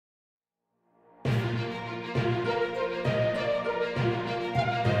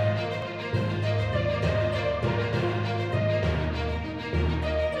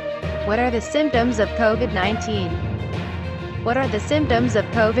What are the symptoms of COVID-19? What are the symptoms of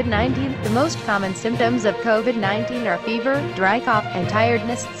COVID-19? The most common symptoms of COVID-19 are fever, dry cough, and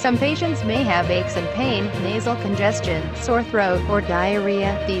tiredness. Some patients may have aches and pain, nasal congestion, sore throat, or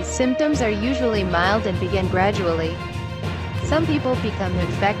diarrhea. These symptoms are usually mild and begin gradually. Some people become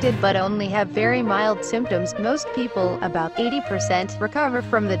infected but only have very mild symptoms. Most people, about 80%, recover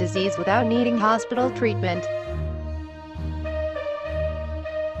from the disease without needing hospital treatment.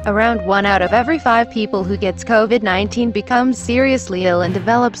 Around 1 out of every 5 people who gets COVID-19 becomes seriously ill and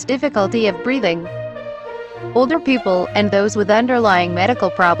develops difficulty of breathing. Older people, and those with underlying medical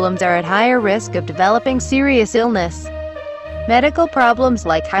problems are at higher risk of developing serious illness. Medical problems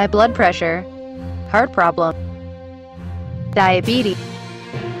like high blood pressure, heart problem, diabetes,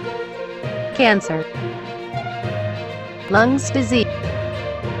 cancer, lungs disease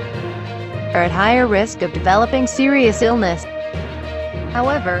are at higher risk of developing serious illness.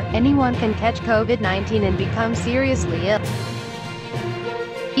 However, anyone can catch COVID-19 and become seriously ill.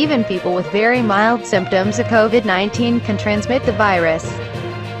 Even people with very mild symptoms of COVID-19 can transmit the virus.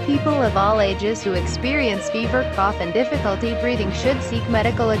 People of all ages who experience fever, cough, and difficulty breathing should seek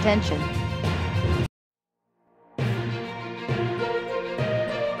medical attention.